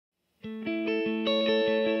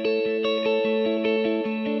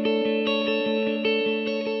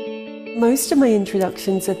Most of my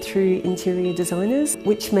introductions are through interior designers,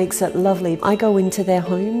 which makes it lovely. I go into their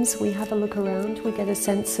homes, we have a look around, we get a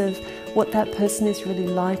sense of what that person is really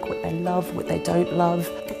like, what they love, what they don't love.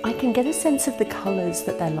 I can get a sense of the colours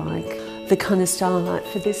that they like, the kind of style. Like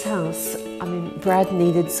for this house, I mean, Brad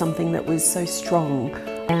needed something that was so strong.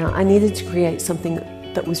 I needed to create something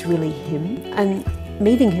that was really him, and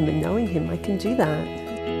meeting him and knowing him, I can do that.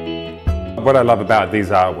 What I love about these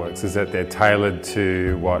artworks is that they're tailored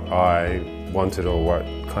to what I wanted or what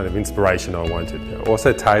kind of inspiration I wanted.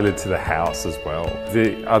 Also tailored to the house as well.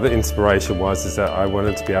 The other inspiration is that I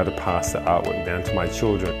wanted to be able to pass the artwork down to my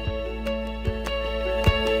children.